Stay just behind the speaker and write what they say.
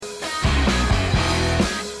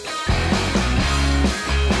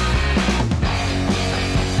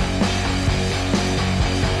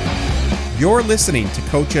You're listening to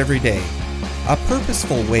Coach Every Day, a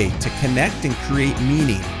purposeful way to connect and create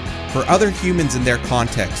meaning for other humans in their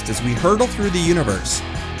context as we hurtle through the universe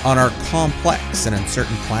on our complex and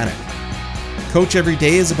uncertain planet. Coach Every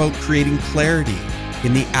Day is about creating clarity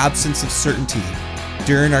in the absence of certainty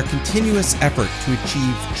during our continuous effort to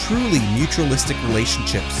achieve truly mutualistic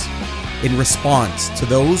relationships in response to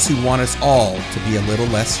those who want us all to be a little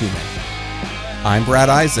less human. I'm Brad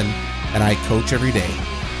Eisen, and I coach every day.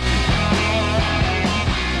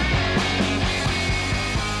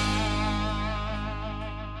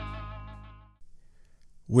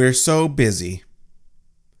 We're so busy.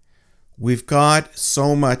 We've got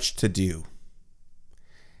so much to do.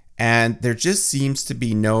 And there just seems to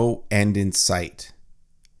be no end in sight.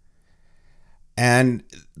 And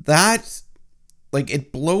that,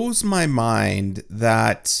 it blows my mind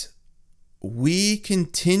that we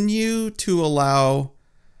continue to allow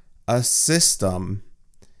a system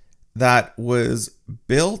that was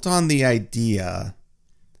built on the idea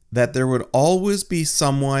that there would always be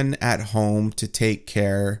someone at home to take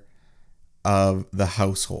care of the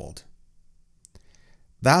household.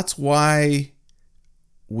 That's why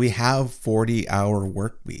we have 40-hour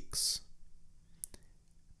work weeks.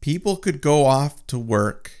 People could go off to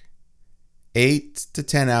work 8 to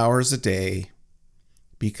 10 hours a day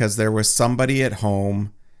because there was somebody at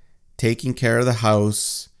home taking care of the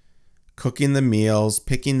house, cooking the meals,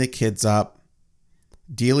 picking the kids up,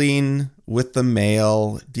 dealing with the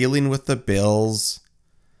mail, dealing with the bills,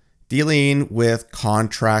 dealing with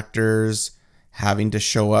contractors having to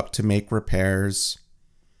show up to make repairs,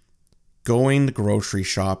 going grocery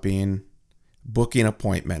shopping, booking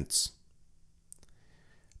appointments.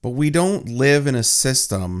 But we don't live in a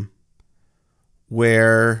system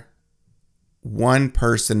where one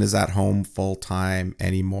person is at home full time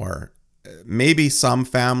anymore. Maybe some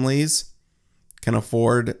families can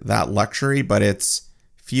afford that luxury, but it's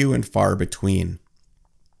few and far between.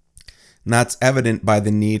 And that's evident by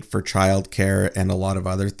the need for childcare and a lot of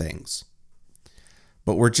other things.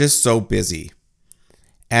 But we're just so busy.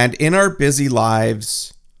 And in our busy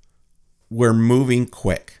lives, we're moving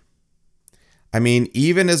quick. I mean,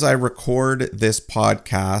 even as I record this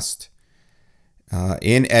podcast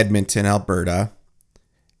in Edmonton, Alberta,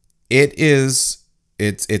 it's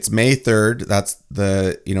May 3rd. That's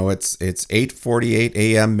it's 8:48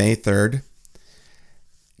 a.m. May 3rd.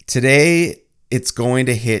 Today, it's going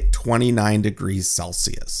to hit 29 degrees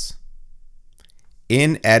Celsius.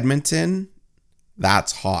 In Edmonton,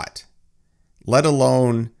 that's hot. Let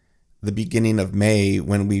alone the beginning of May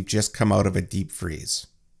when we've just come out of a deep freeze.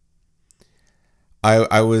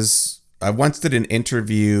 I once did an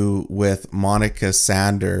interview with Monica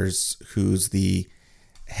Sanders, who's the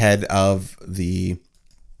head of the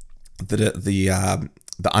Undivide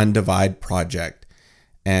Project,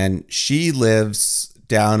 and she lives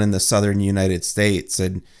down in the southern United States,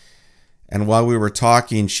 and while we were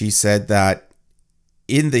talking, she said that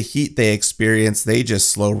in the heat they experience, they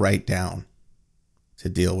just slow right down to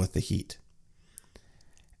deal with the heat.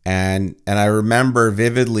 And I remember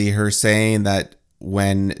vividly her saying that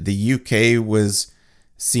when the UK was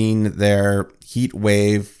seeing their heat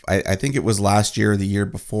wave, I think it was last year or the year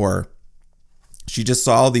before, she just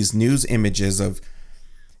saw all these news images of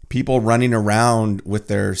people running around with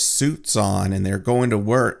their suits on and they're going to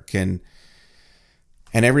work and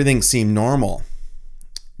everything seemed normal.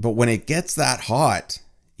 But when it gets that hot,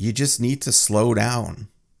 you just need to slow down.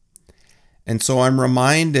 And so I'm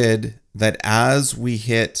reminded that as we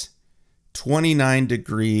hit 29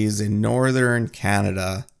 degrees in northern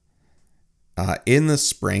Canada in the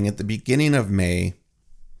spring, at the beginning of May,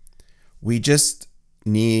 we just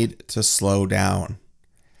need to slow down.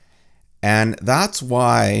 And that's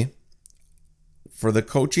why for the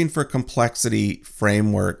Coaching for Complexity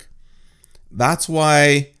framework, that's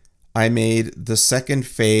why I made the second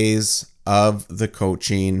phase of the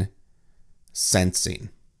coaching sensing.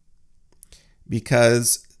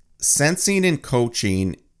 Because sensing in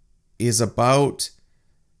coaching is about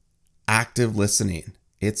active listening.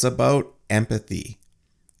 It's about empathy.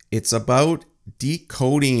 It's about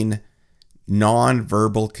decoding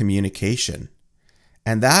nonverbal communication.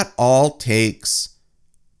 And that all takes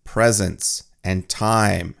presence and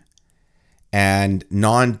time and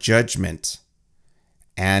non-judgment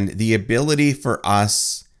and the ability for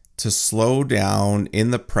us to slow down in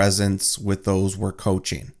the presence with those we're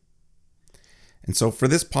coaching. And so for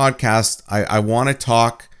this podcast, I want to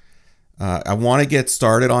talk, I want to get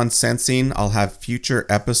started on sensing. I'll have future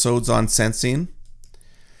episodes on sensing.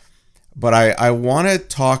 But I want to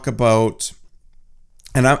talk about,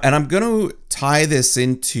 and I'm going to tie this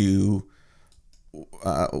into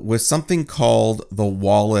with something called the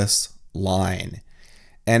Wallace line.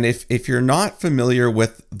 And if you're not familiar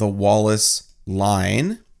with the Wallace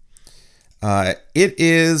line, it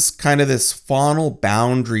is kind of this faunal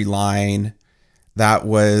boundary line that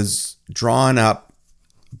was drawn up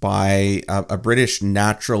by a British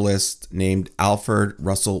naturalist named Alfred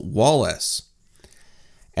Russel Wallace.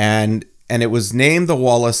 And it was named the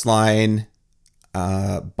Wallace line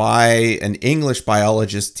by an English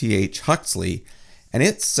biologist, T.H. Huxley, and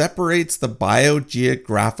it separates the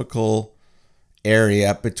biogeographical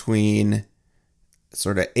area between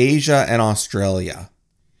sort of Asia and Australia.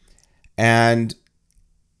 And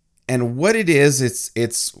what it is,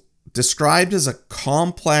 it's described as a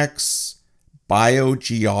complex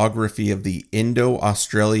biogeography of the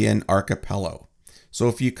Indo-Australian archipelago. So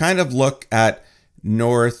if you kind of look at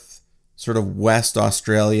north, sort of West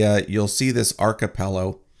Australia, you'll see this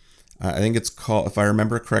archipelago. I think it's called, if I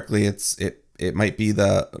remember correctly, it might be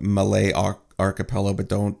the Malay archipelago, but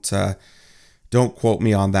don't quote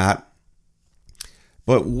me on that.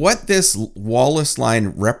 But what this Wallace line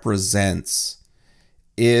represents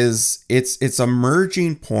is it's a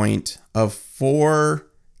merging point of 4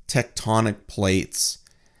 tectonic plates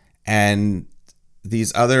and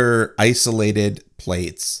these other isolated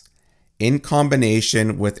plates in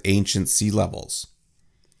combination with ancient sea levels.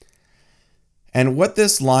 And what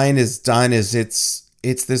this line has done is it's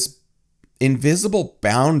this invisible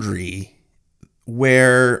boundary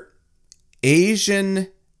where Asian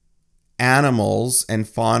animals and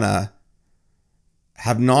fauna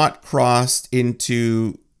have not crossed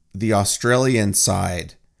into the Australian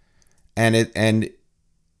side, and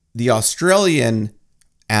the Australian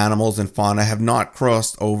animals and fauna have not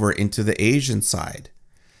crossed over into the Asian side.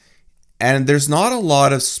 And there's not a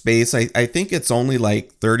lot of space. I think it's only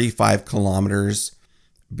like 35 kilometers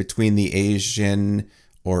between the Asian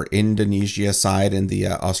or Indonesia side and the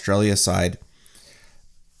Australia side.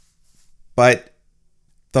 But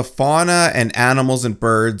the fauna and animals and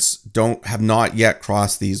birds have not yet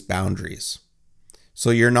crossed these boundaries.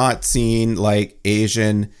 So you're not seeing like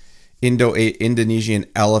Indonesian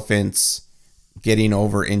elephants getting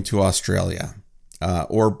over into Australia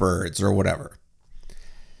or birds or whatever.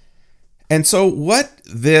 And so what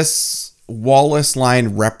this Wallace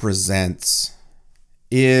line represents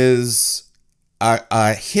is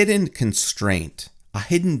a hidden constraint, a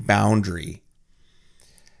hidden boundary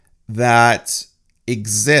that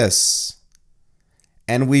exists,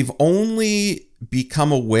 and we've only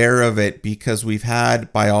become aware of it because we've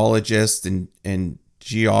had biologists and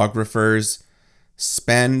geographers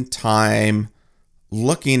spend time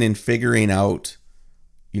looking and figuring out,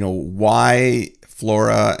 why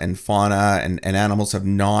flora and fauna and animals have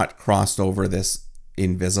not crossed over this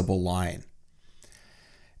invisible line.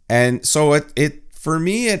 And so it for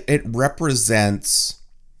me, it represents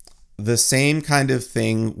the same kind of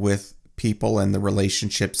thing with people and the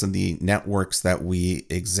relationships and the networks that we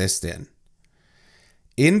exist in.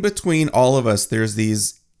 In between all of us, there's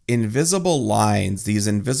these invisible lines, these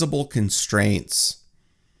invisible constraints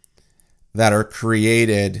that are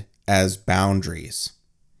created as boundaries.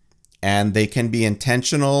 And they can be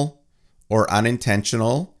intentional or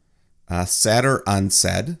unintentional, said or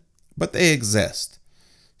unsaid, but they exist.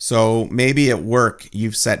 So maybe at work,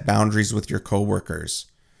 you've set boundaries with your coworkers.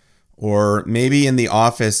 Or maybe in the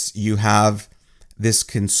office, you have this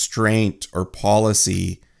constraint or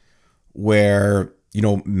policy where,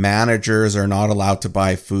 managers are not allowed to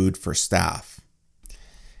buy food for staff.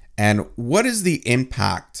 And what is the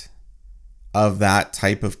impact of that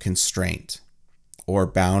type of constraint or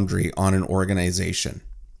boundary on an organization?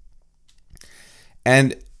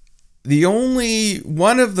 And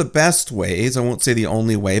one of the best ways, I won't say the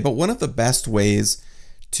only way, but one of the best ways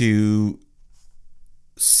to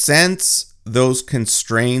sense those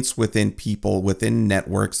constraints within people, within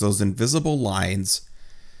networks, those invisible lines,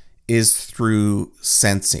 is through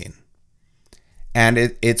sensing. And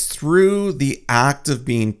it's through the act of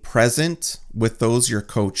being present with those you're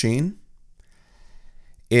coaching.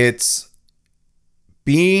 It's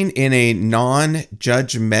being in a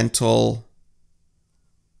non-judgmental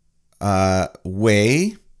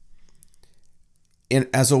way,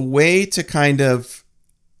 as a way to kind of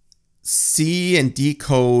see and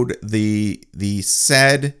decode the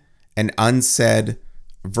said and unsaid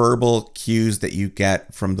verbal cues that you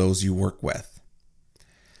get from those you work with.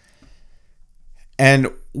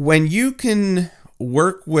 And when you can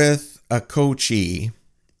work with a coachee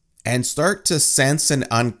and start to sense and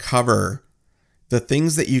uncover the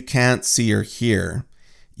things that you can't see or hear,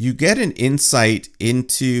 you get an insight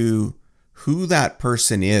into who that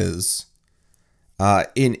person is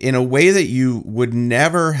in a way that you would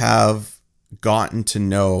never have gotten to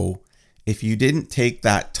know if you didn't take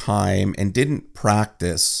that time and didn't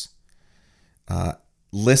practice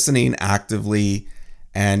listening actively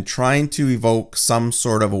and trying to evoke some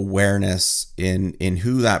sort of awareness in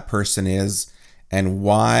who that person is and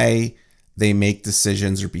why they make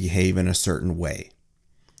decisions or behave in a certain way.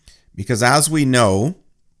 Because as we know,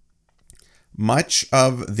 much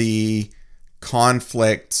of the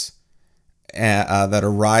conflict that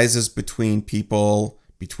arises between people,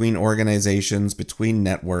 between organizations, between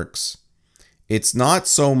networks, it's not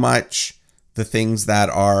so much the things that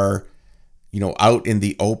are, out in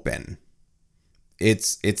the open.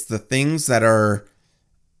 It's the things that are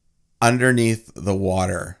underneath the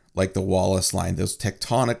water, like the Wallace Line, those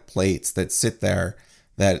tectonic plates that sit there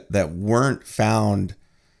that weren't found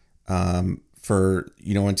for,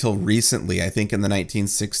 until recently. I think in the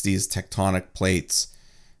 1960s, tectonic plates,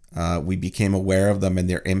 we became aware of them and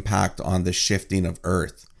their impact on the shifting of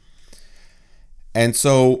Earth. And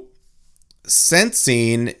so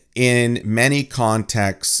sensing in many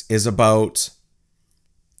contexts is about,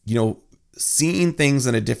 seeing things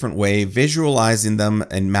in a different way, visualizing them,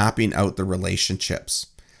 and mapping out the relationships.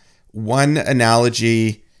 One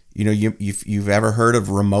analogy, you've ever heard of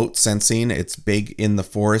remote sensing. It's big in the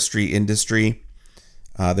forestry industry.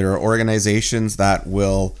 There are organizations that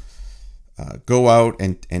will go out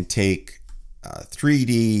and take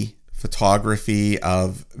 3D photography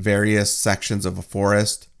of various sections of a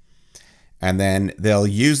forest. And then they'll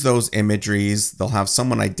use those imageries. They'll have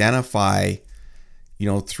someone identify,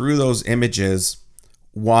 through those images,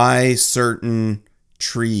 why certain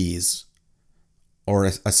trees or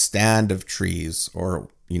a stand of trees or,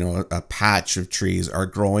 a patch of trees are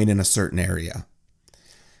growing in a certain area.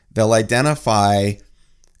 They'll identify,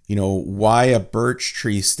 why a birch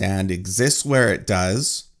tree stand exists where it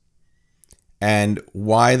does and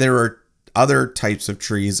why there are other types of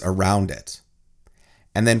trees around it.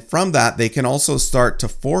 And then from that, they can also start to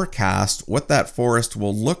forecast what that forest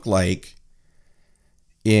will look like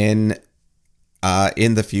in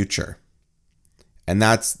the future. And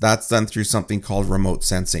that's done through something called remote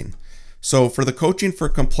sensing. So for the Coaching for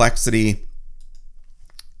Complexity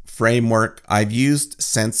framework, I've used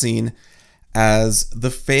sensing as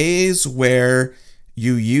the phase where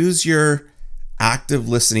you use your active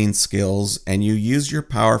listening skills and you use your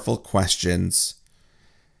powerful questions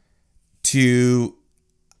to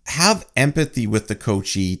have empathy with the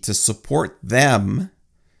coachee to support them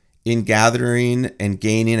in gathering and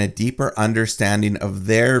gaining a deeper understanding of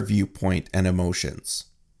their viewpoint and emotions.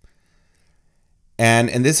 And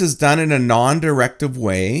this is done in a non-directive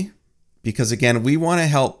way because, again, we want to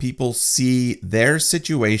help people see their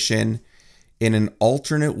situation in an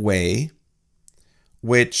alternate way,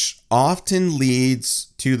 which often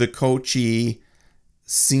leads to the coachee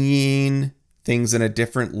seeing things in a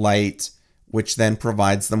different light, which then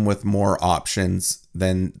provides them with more options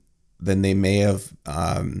than they may have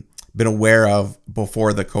been aware of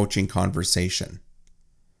before the coaching conversation.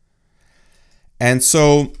 And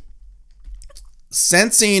so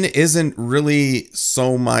sensing isn't really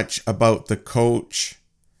so much about the coach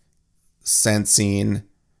sensing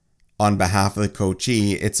on behalf of the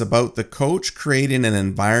coachee. It's about the coach creating an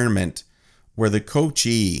environment where the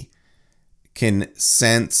coachee can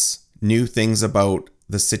sense new things about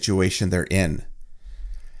the situation they're in.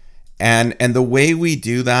 And the way we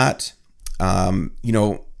do that,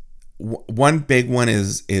 one big one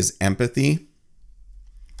is empathy.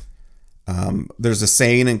 There's a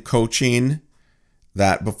saying in coaching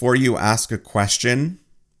that before you ask a question,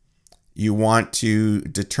 you want to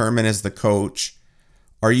determine as the coach,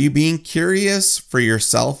 are you being curious for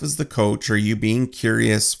yourself as the coach, or are you being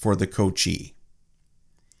curious for the coachee?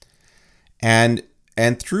 And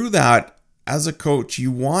through that, as a coach, you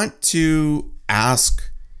want to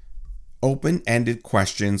ask open-ended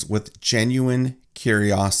questions with genuine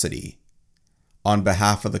curiosity on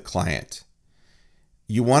behalf of the client.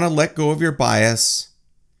 You want to let go of your bias.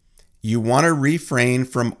 You want to refrain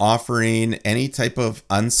from offering any type of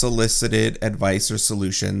unsolicited advice or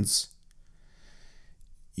solutions.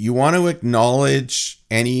 You want to acknowledge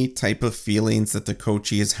any type of feelings that the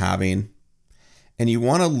coachee is having. And you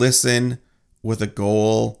want to listen with a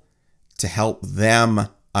goal to help them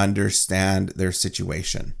understand their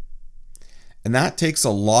situation. And that takes a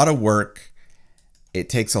lot of work. It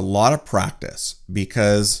takes a lot of practice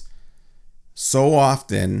because so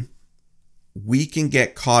often we can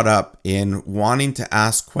get caught up in wanting to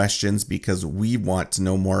ask questions because we want to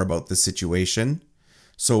know more about the situation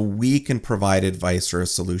so we can provide advice or a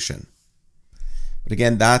solution. But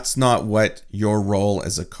again, that's not what your role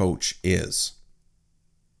as a coach is.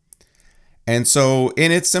 And so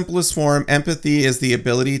in its simplest form, empathy is the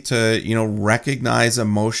ability to, recognize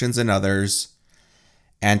emotions in others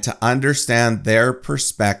and to understand their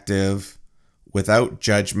perspective without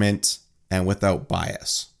judgment and without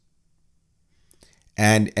bias.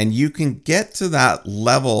 And you can get to that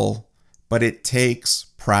level, but it takes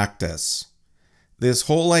practice. This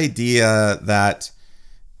whole idea that,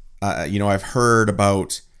 I've heard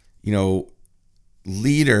about,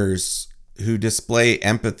 leaders who display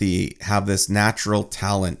empathy have this natural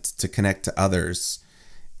talent to connect to others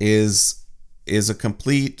is a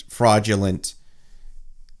complete fraudulent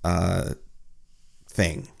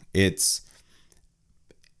thing. It's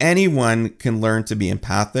anyone can learn to be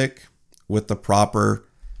empathic with the proper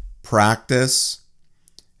practice,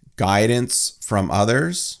 guidance from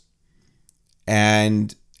others,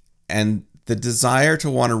 and the desire to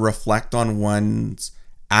want to reflect on one's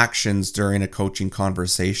actions during a coaching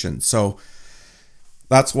conversation. So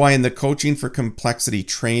that's why in the Coaching for Complexity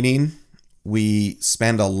training, we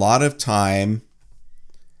spend a lot of time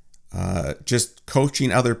just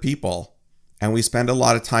coaching other people. And we spend a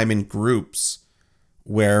lot of time in groups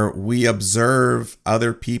where we observe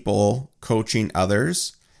other people coaching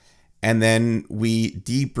others. And then we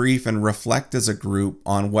debrief and reflect as a group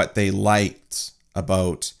on what they liked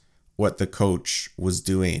about what the coach was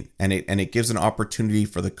doing. And it gives an opportunity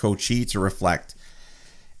for the coachee to reflect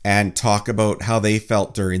and talk about how they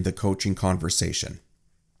felt during the coaching conversation.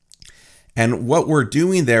 And what we're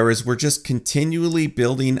doing there is we're just continually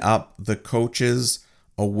building up the coach's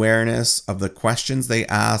awareness of the questions they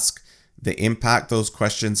ask, the impact those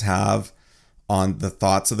questions have on the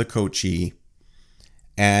thoughts of the coachee.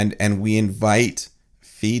 And we invite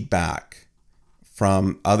feedback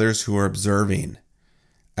from others who are observing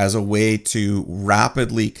as a way to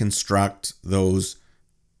rapidly construct those,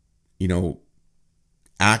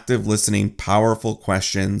 active listening, powerful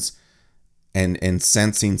questions and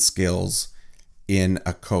sensing skills in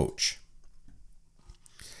a coach.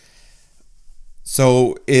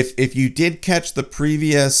 So if you did catch the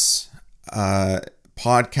previous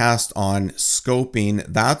podcast on scoping,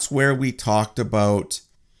 that's where we talked about,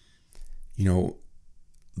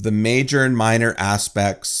 the major and minor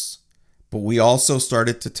aspects, but we also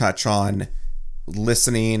started to touch on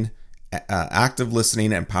listening, active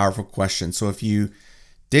listening, and powerful questions. So if you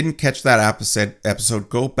didn't catch that episode,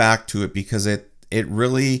 go back to it because it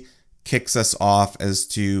really kicks us off as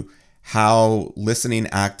to how listening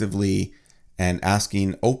actively and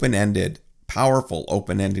asking powerful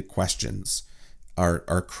open-ended questions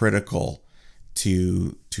are critical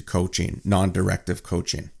to coaching, non-directive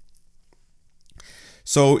coaching.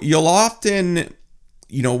 So you'll often,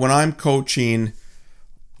 when I'm coaching,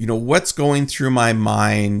 what's going through my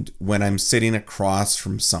mind when I'm sitting across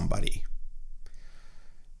from somebody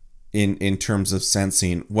in terms of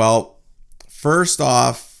sensing? Well, first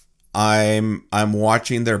off, I'm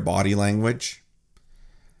watching their body language.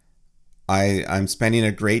 I'm spending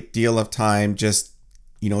a great deal of time just,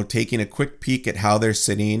 taking a quick peek at how they're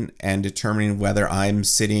sitting and determining whether I'm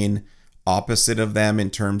sitting opposite of them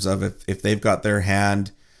in terms of if they've got their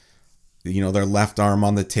hand, their left arm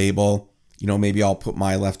on the table, maybe I'll put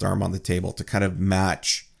my left arm on the table to kind of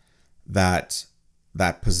match that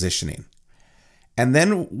positioning. And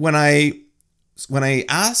then when I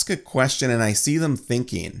ask a question and I see them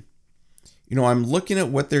thinking, I'm looking at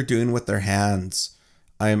what they're doing with their hands.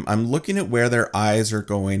 I'm looking at where their eyes are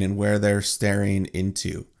going and where they're staring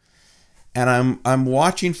into. And I'm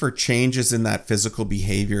watching for changes in that physical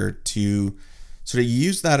behavior to sort of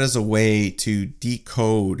use that as a way to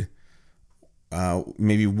decode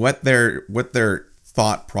maybe what their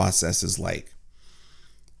thought process is like.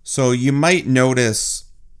 So you might notice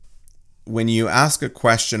when you ask a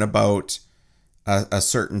question about a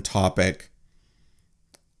certain topic,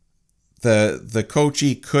 the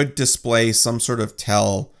coachee could display some sort of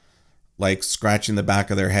tell, like scratching the back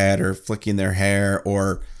of their head or flicking their hair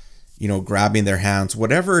or, grabbing their hands,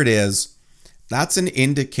 whatever it is. That's an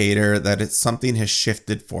indicator that something has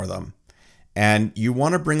shifted for them. And you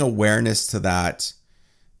want to bring awareness to that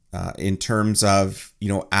in terms of,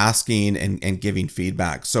 asking and giving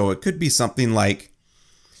feedback. So it could be something like,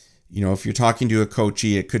 if you're talking to a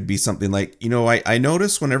coachee, it could be something like, I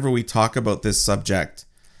notice whenever we talk about this subject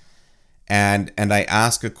and I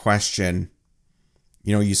ask a question,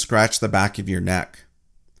 you scratch the back of your neck.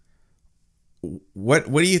 What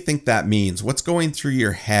do you think that means? What's going through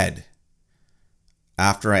your head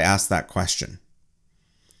after I ask that question?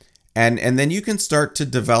 And then you can start to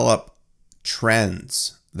develop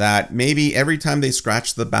trends that maybe every time they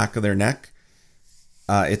scratch the back of their neck,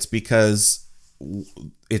 it's because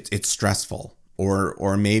it's stressful,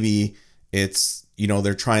 or maybe it's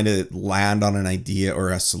they're trying to land on an idea or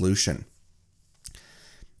a solution.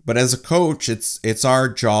 But as a coach, it's our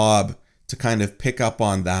job to kind of pick up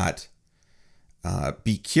on that,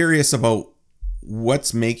 be curious about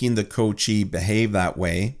what's making the coachee behave that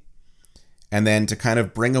way, and then to kind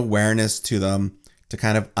of bring awareness to them, to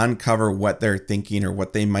kind of uncover what they're thinking or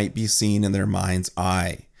what they might be seeing in their mind's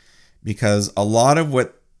eye. Because a lot of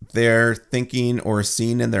what they're thinking or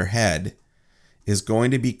seeing in their head is going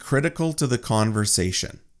to be critical to the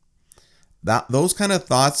conversation. Those kind of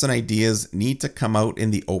thoughts and ideas need to come out in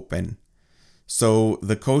the open so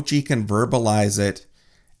the coachee can verbalize it,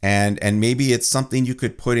 and maybe it's something you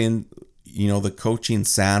could put in the coaching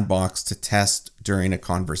sandbox to test during a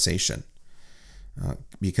conversation.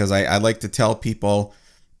 Because I like to tell people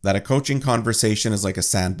that a coaching conversation is like a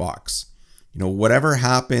sandbox. Whatever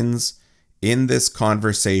happens in this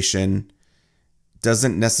conversation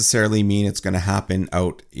doesn't necessarily mean it's going to happen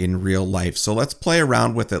out in real life. So let's play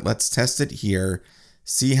around with it. Let's test it here,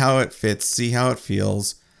 see how it fits, see how it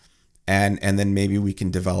feels, and then maybe we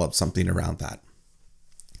can develop something around that.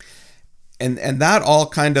 And that all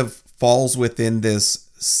kind of falls within this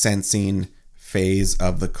sensing phase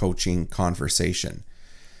of the coaching conversation.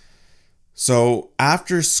 So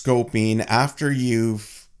after scoping, after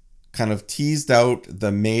you've kind of teased out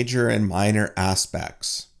the major and minor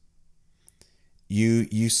aspects,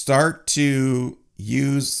 you start to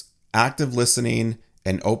use active listening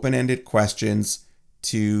and open-ended questions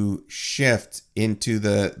to shift into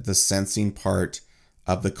the sensing part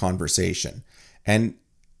of the conversation. And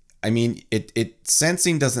I mean,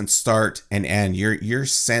 sensing doesn't start and end. You're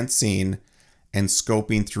sensing and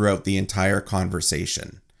scoping throughout the entire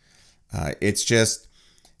conversation. It's just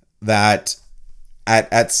that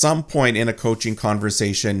at some point in a coaching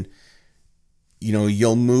conversation,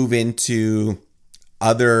 you'll move into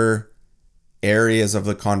other areas of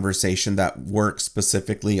the conversation that work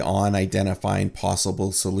specifically on identifying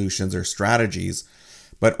possible solutions or strategies,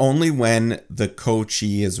 but only when the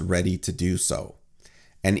coachee is ready to do so.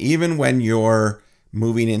 And even when you're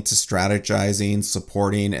moving into strategizing,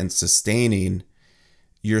 supporting, and sustaining,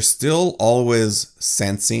 you're still always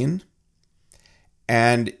sensing.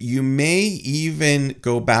 And you may even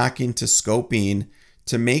go back into scoping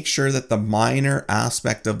to make sure that the minor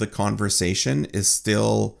aspect of the conversation is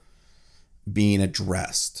still being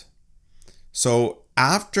addressed. So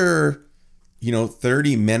after,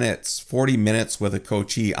 30 minutes, 40 minutes with a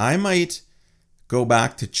coachee, I might go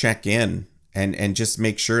back to check in and just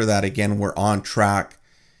make sure that, again, we're on track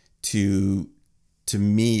to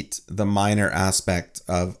meet the minor aspect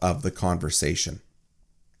of the conversation.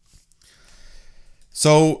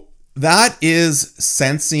 So that is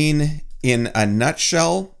sensing in a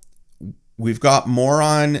nutshell. We've got more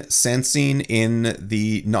on sensing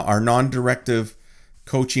in our non-directive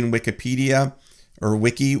coaching Wikipedia or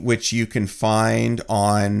wiki, which you can find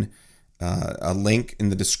on a link in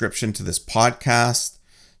the description to this podcast.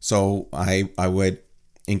 So I would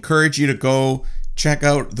encourage you to go check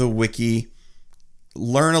out the wiki,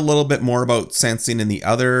 learn a little bit more about sensing in the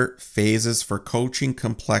other phases for coaching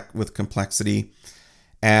with complexity.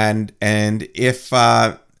 And if,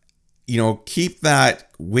 keep that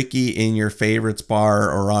wiki in your favorites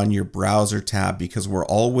bar or on your browser tab, because we're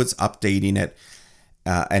always updating it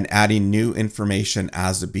and adding new information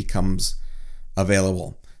as it becomes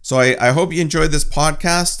available. So I hope you enjoyed this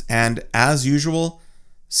podcast. And as usual,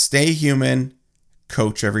 stay human,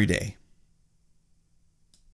 coach every day.